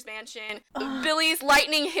Avengers Mansion. Billy's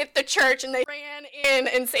lightning hit the church, and they ran in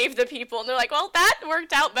and saved the people. And they're like, well, that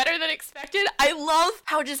worked out better than expected. I love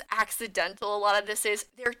how just accidental a lot of this is.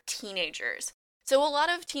 They're teenagers. So a lot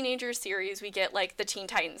of teenager series, we get like the Teen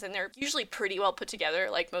Titans, and they're usually pretty well put together.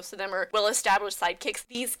 Like most of them are well-established sidekicks.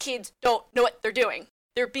 These kids don't know what they're doing.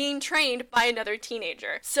 They're being trained by another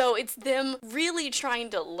teenager. So it's them really trying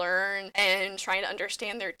to learn and trying to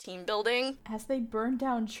understand their team building. As they burn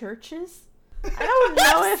down churches? I don't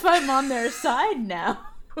know if I'm on their side now.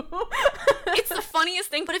 It's the funniest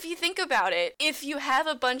thing, but if you think about it, if you have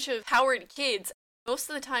a bunch of powered kids, most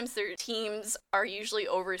of the times their teams are usually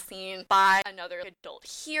overseen by another adult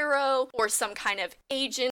hero or some kind of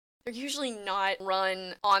agent. They're usually not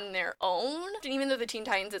run on their own. And even though the Teen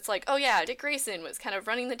Titans, it's like, oh yeah, Dick Grayson was kind of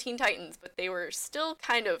running the Teen Titans, but they were still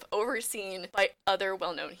kind of overseen by other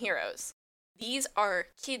well-known heroes. These are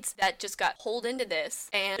kids that just got pulled into this,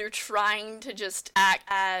 and they're trying to just act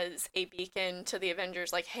as a beacon to the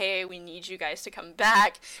Avengers, like, hey, we need you guys to come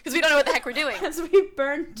back, because we don't know what the heck we're doing. As we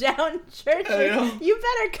burn down churches, you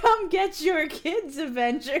better come get your kids,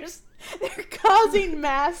 Avengers. They're causing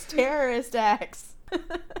mass terrorist acts.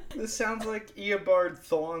 This sounds like Eobard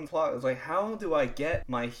Thawne's plot. It's like, how do I get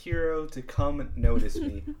my hero to come notice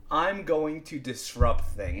me? I'm going to disrupt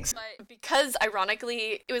things. But because,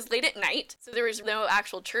 ironically, it was late at night, so there was no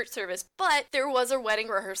actual church service, but there was a wedding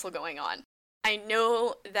rehearsal going on. I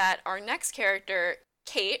know that our next character,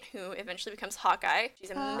 Kate, who eventually becomes Hawkeye, she's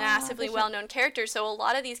a massively well-known character, so a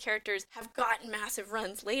lot of these characters have gotten massive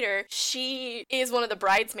runs later. She is one of the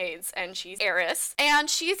bridesmaids, and she's heiress, and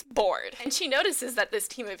she's bored. And she notices that this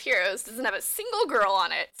team of heroes doesn't have a single girl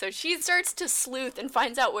on it, so she starts to sleuth and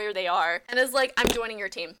finds out where they are, and is like, I'm joining your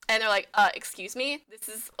team. And they're like, excuse me? This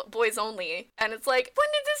is boys only. And it's like, when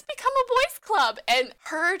did this become a boys club? And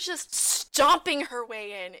her just stomping her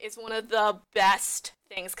way in is one of the best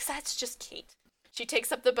things, because that's just Kate. She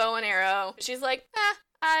takes up the bow and arrow. She's like,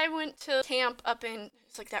 I went to camp up in,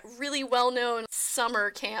 it's like that really well-known summer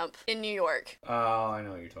camp in New York. Oh, I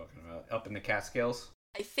know what you're talking about. Up in the Catskills?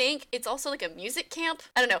 I think it's also like a music camp.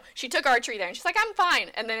 I don't know. She took archery there, and she's like, I'm fine.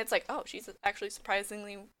 And then it's like, oh, she's actually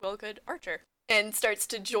surprisingly well-good archer. And starts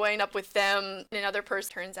to join up with them. Another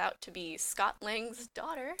person turns out to be Scott Lang's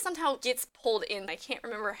daughter. Somehow gets pulled in. I can't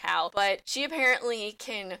remember how, but she apparently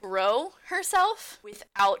can grow herself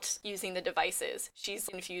without using the devices. She's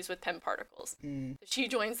infused with PEM particles. She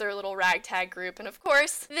joins their little ragtag group, and of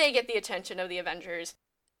course, they get the attention of the Avengers.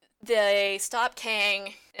 They stop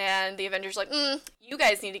Kang, and the Avengers are like, you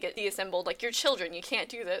guys need to get deassembled like you're children. You can't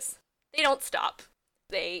do this. They don't stop.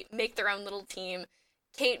 They make their own little team.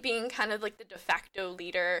 Kate being kind of like the de facto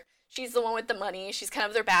leader. She's the one with the money. She's kind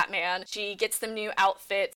of their Batman. She gets them new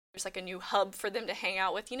outfits. There's like a new hub for them to hang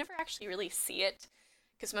out with. You never actually really see it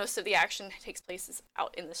because most of the action takes place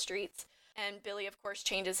out in the streets. And Billy, of course,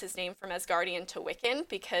 changes his name from Asgardian to Wiccan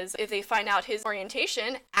because if they find out his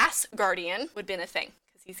orientation, Asgardian would have been a thing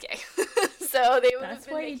because he's gay. So they would have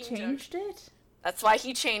been making jokes. That's why he changed it? That's why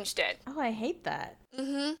he changed it. Oh, I hate that.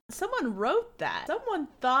 Mm-hmm. Someone wrote that. Someone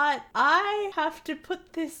thought, I have to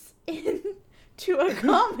put this into a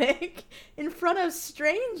comic in front of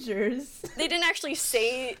strangers. They didn't actually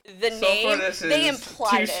say the So name. far, this They is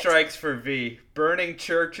implied 2 it. strikes for V. Burning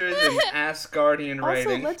churches and Asgardian Also,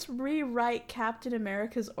 writing. let's rewrite Captain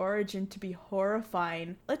America's origin to be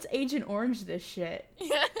horrifying. Let's Agent Orange this shit.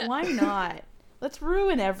 Why not? Let's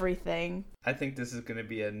ruin everything. I think this is going to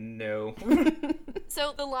be a no.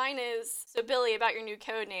 So the line is, so Billy, about your new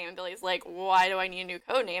code name. And Billy's like, why do I need a new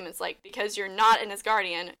code name? It's like, because you're not an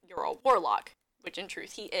Asgardian, you're a warlock. Which in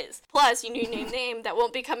truth he is. Plus, you need a name that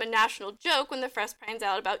won't become a national joke when the press finds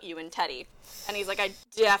out about you and Teddy. And he's like, I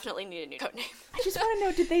definitely need a new code name. I just want to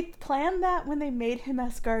know, did they plan that when they made him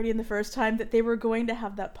Asgardian the first time, that they were going to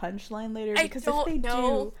have that punchline later? I Because don't if they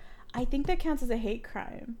know. do, I think that counts as a hate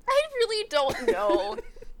crime. I really don't know.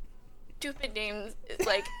 Stupid names,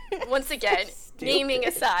 like, once again, naming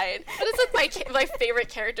aside. But it's like my favorite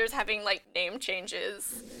characters having, like, name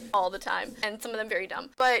changes all the time. And some of them very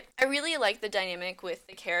dumb. But I really like the dynamic with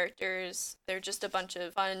the characters. They're just a bunch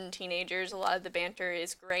of fun teenagers. A lot of the banter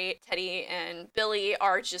is great. Teddy and Billy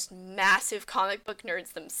are just massive comic book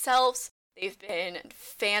nerds themselves. They've been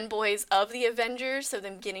fanboys of the Avengers, so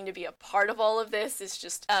them getting to be a part of all of this is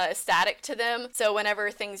just ecstatic to them. So whenever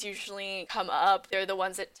things usually come up, they're the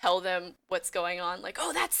ones that tell them what's going on. Like,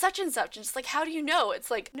 oh, that's such and such. And it's like, how do you know? It's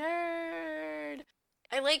like, nerd.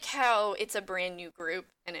 I like how it's a brand new group,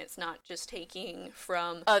 and it's not just taking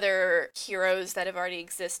from other heroes that have already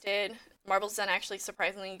existed. Marvel's done actually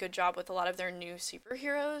surprisingly good job with a lot of their new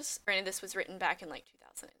superheroes. Granted, this was written back in like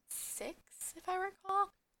 2006, if I recall.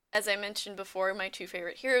 As I mentioned before, my 2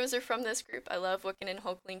 favorite heroes are from this group. I love Wiccan and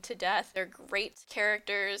Hulkling to death. They're great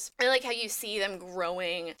characters. I like how you see them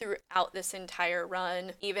growing throughout this entire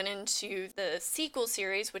run, even into the sequel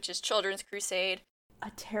series, which is Children's Crusade.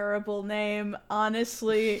 A terrible name,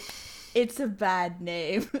 honestly. It's a bad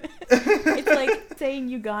name. It's like saying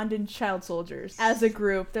Ugandan child soldiers as a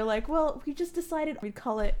group. They're like, well, we just decided we'd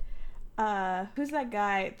call it, who's that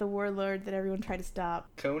guy, the warlord that everyone tried to stop?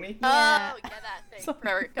 Coney? Yeah. Oh, yeah, that thing.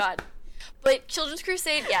 Forever. God. But Children's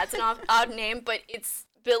Crusade, yeah, it's an odd name, but it's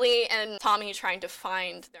Billy and Tommy trying to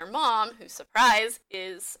find their mom, who, surprise,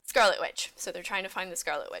 is Scarlet Witch. So they're trying to find the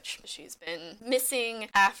Scarlet Witch. She's been missing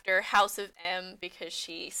after House of M because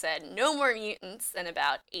she said no more mutants, and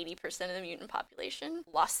about 80% of the mutant population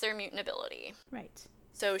lost their mutant ability. Right.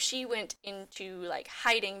 So she went into, like,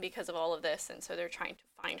 hiding because of all of this, and so they're trying to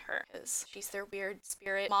find her because she's their weird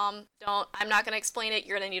spirit. Mom, I'm not going to explain it.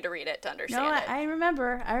 You're going to need to read it to understand No, it. I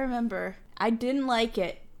remember. I didn't like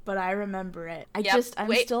it, but I remember it. I'm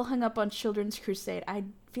Wait. still hung up on Children's Crusade. I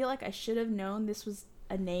feel like I should have known this was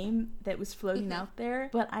a name that was floating out there,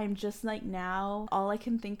 but I'm just like, now all I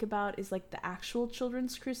can think about is like the actual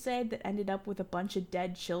Children's Crusade that ended up with a bunch of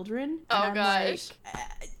dead children. Oh, and I'm gosh.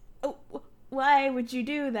 like, why would you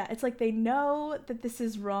do that? It's like they know that this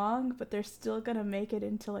is wrong, but they're still gonna make it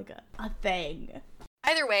into like a thing.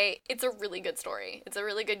 Either way, it's a really good story. It's a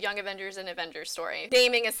really good Young Avengers and Avengers story.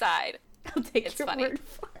 Naming aside, I'll take It's your funny. word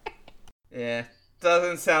for it. Yeah.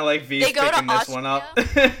 Doesn't sound like V's They go to picking this one up.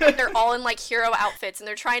 they're all in, like, hero outfits, and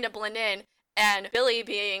they're trying to blend in. And Billy,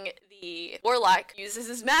 being the warlock, uses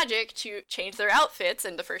his magic to change their outfits,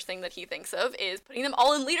 and the first thing that he thinks of is putting them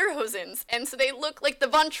all in lederhosens. And so they look like the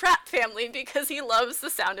Von Trapp family because he loves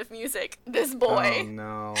the sound of music. This Oh, boy.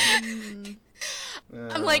 no.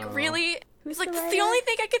 I'm like, really? Who's He's like, the that's the writer? only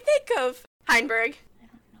thing I could think of. Heinberg. I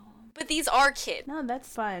don't know. But these are kids. No, that's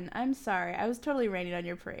fun. I'm sorry. I was totally raining on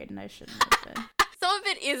your parade, and I shouldn't have been. Some of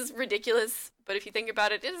it is ridiculous, but if you think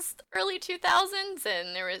about it, it is early 2000s,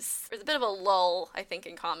 and there was a bit of a lull, I think,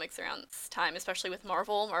 in comics around this time, especially with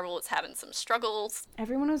Marvel. Marvel was having some struggles.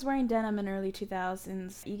 Everyone was wearing denim in early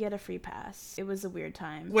 2000s. You get a free pass. It was a weird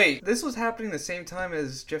time. Wait, this was happening the same time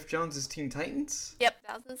as Jeff Jones' Teen Titans? Yep,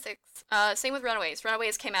 2006. Same with Runaways.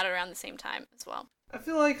 Runaways came out around the same time as well. I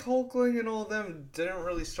feel like Hulkling and all them didn't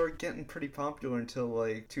really start getting pretty popular until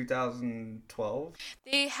like 2012.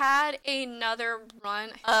 They had another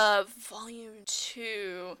run of Volume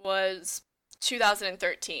 2 was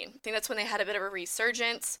 2013. I think that's when they had a bit of a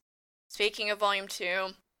resurgence. Speaking of Volume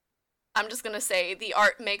 2, I'm just gonna say the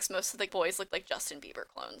art makes most of the boys look like Justin Bieber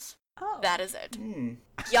clones. Oh. That is it. Hmm.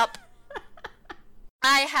 Yup.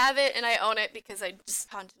 I have it and I own it because I just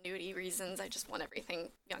continuity reasons. I just want everything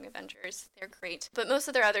Young Avengers. They're great. But most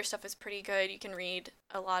of their other stuff is pretty good. You can read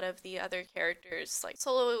a lot of the other characters like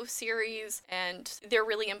solo series, and they're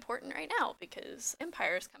really important right now because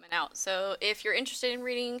Empire is coming out. So if you're interested in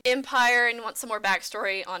reading Empire and want some more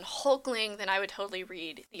backstory on Hulkling, then I would totally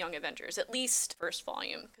read the Young Avengers, at least first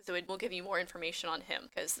volume, because it will give you more information on him.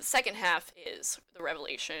 Because the second half is the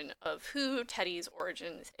revelation of who Teddy's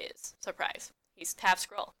origins is. Surprise. He's half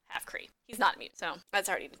Skrull, half Kree. He's not a mutant, so that's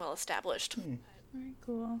already well established. Very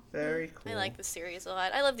cool. Very cool. I like the series a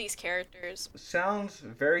lot. I love these characters. Sounds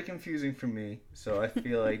very confusing for me, so I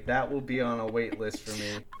feel like that will be on a wait list for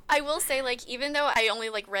me. I will say, like, even though I only,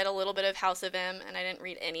 like, read a little bit of House of M and I didn't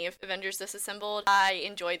read any of Avengers Disassembled, I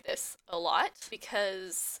enjoyed this a lot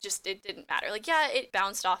because just it didn't matter. Like, yeah, it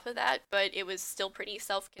bounced off of that, but it was still pretty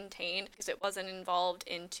self-contained because it wasn't involved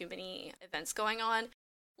in too many events going on.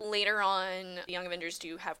 Later on, the Young Avengers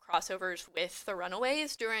do have crossovers with the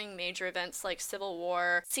Runaways during major events like Civil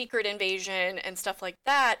War, Secret Invasion, and stuff like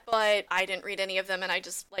that, but I didn't read any of them, and I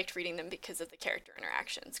just liked reading them because of the character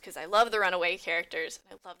interactions, because I love the Runaway characters,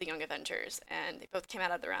 and I love the Young Avengers, and they both came out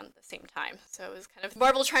at around the same time, so it was kind of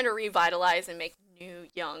Marvel trying to revitalize and make new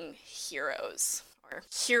young heroes, or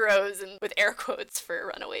heroes and with air quotes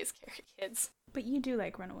for Runaways kids. But you do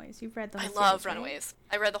like Runaways. You've read the whole series, love right? Runaways.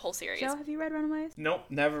 I read the whole series. Joe, have you read Runaways? Nope,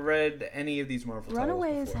 never read any of these Marvel titles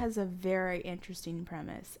Runaways before. has a very interesting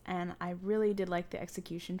premise, and I really did like the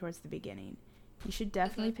execution towards the beginning. You should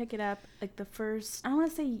definitely pick it up. Like the first, I don't want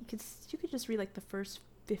to say you could just read like the first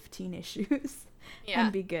 15 issues Yeah.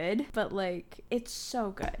 and be good, but like it's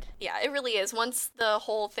so good. Yeah, it really is. Once the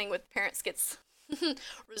whole thing with parents gets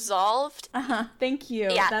resolved. Thank you.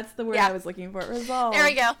 Yeah. That's the word Yeah. I was looking for. Resolve. There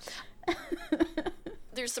we go.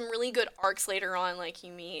 There's some really good arcs later on, like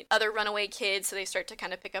you meet other runaway kids, so they start to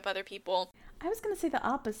kind of pick up other people. I was going to say the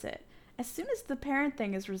opposite. As soon as the parent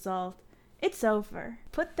thing is resolved, it's over.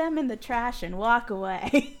 Put them in the trash and walk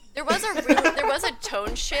away. There was a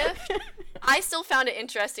tone shift. I still found it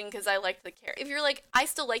interesting because I liked the character. If you're like, I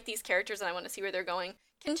still like these characters and I want to see where they're going,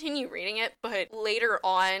 continue reading it. But later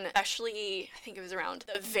on, especially, I think it was around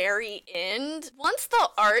the very end, once the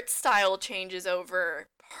art style changes over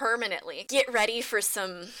permanently, get ready for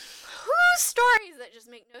some stories that just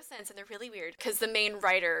make no sense and they're really weird because the main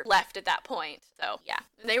writer left at that point. So yeah,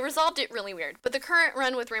 they resolved it really weird. But the current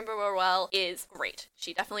run with Rainbow Rowell is great.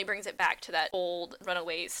 She definitely brings it back to that old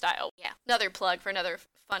Runaways style. Yeah, another plug for another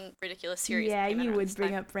fun, ridiculous series. Yeah, that came out you around would this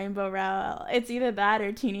bring time. up Rainbow Rowell. It's either that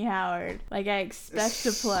or Teenie Howard. Like, I expect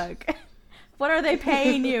a plug. What are they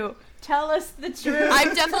paying you? Tell us the truth.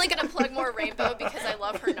 I'm definitely going to plug more Rainbow because I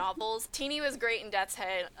love her novels. Teenie was great in Death's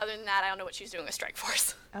Head. Other than that, I don't know what she's doing with Strike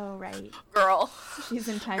Force. Oh, right. Girl. She's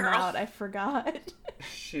in timeout. I forgot.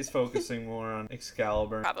 She's focusing more on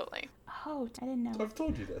Excalibur. Probably. Oh, I didn't know. I've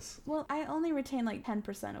told you this. Well, I only retain like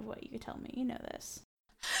 10% of what you tell me. You know this.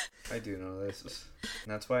 I do know this.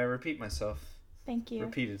 And that's why I repeat myself Thank you.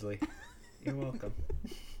 repeatedly. You're welcome.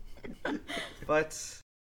 But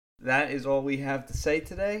that is all we have to say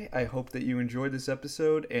today. I hope that you enjoyed this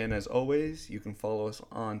episode, and as always, you can follow us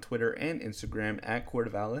on Twitter and Instagram at Court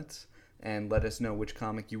of Owlets, and let us know which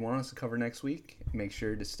comic you want us to cover next week. Make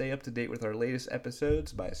sure to stay up to date with our latest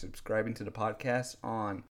episodes by subscribing to the podcast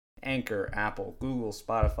on Anchor, Apple, Google,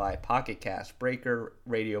 Spotify, Pocket Cast, Breaker,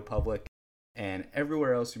 Radio Public, and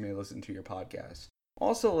everywhere else you may listen to your podcast.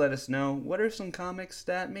 Also, let us know what are some comics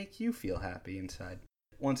that make you feel happy inside.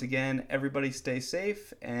 Once again, everybody stay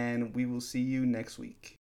safe, and we will see you next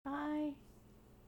week.